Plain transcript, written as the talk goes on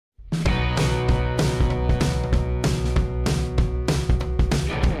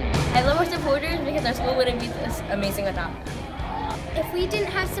because our school wouldn't be this amazing without them. If we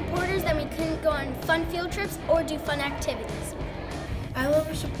didn't have supporters, then we couldn't go on fun field trips or do fun activities. I love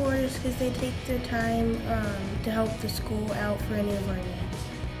our supporters because they take their time to help the school out for any of our needs.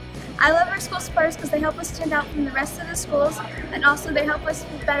 I love our school supporters because they help us stand out from the rest of the schools, and also they help us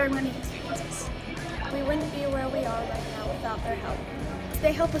with better learning experiences. We wouldn't be where we are right now without their help.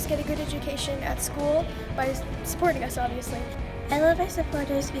 They help us get a good education at school by supporting us, obviously. I love our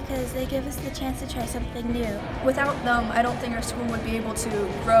supporters because they give us the chance to try something new. Without them, I don't think our school would be able to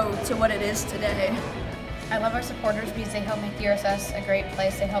grow to what it is today. I love our supporters because they help make the USS a great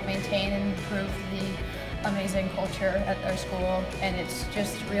place. They help maintain and improve the amazing culture at our school, and it's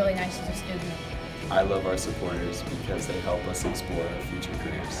just really nice as a student. I love our supporters because they help us explore our future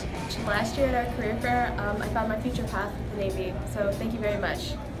careers. Last year at our career fair, I found my future path with the Navy, so thank you very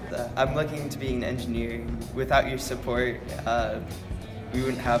much. I'm looking to being an engineer. Without your support, we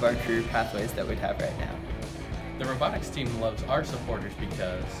wouldn't have our career pathways that we'd have right now. The robotics team loves our supporters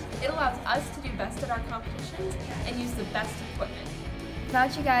because it allows us to do best at our competitions and use the best equipment.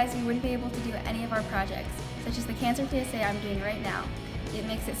 Without you guys, we wouldn't be able to do any of our projects, such as the Cancer TSA I'm doing right now. It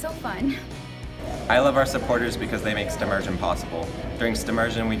makes it so fun. I love our supporters because they make STEMmersion possible. During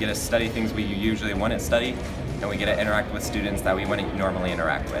STEMmersion, we get to study things we usually wouldn't study, and we get to interact with students that we wouldn't normally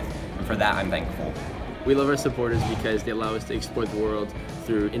interact with. And for that, I'm thankful. We love our supporters because they allow us to explore the world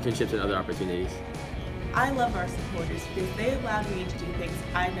through internships and other opportunities. I love our supporters because they allowed me to do things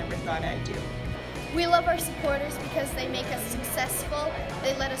I never thought I'd do. We love our supporters because they make us successful.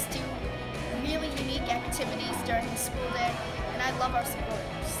 They let us do really unique activities during the school day, and I love our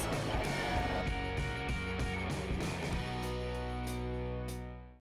supporters.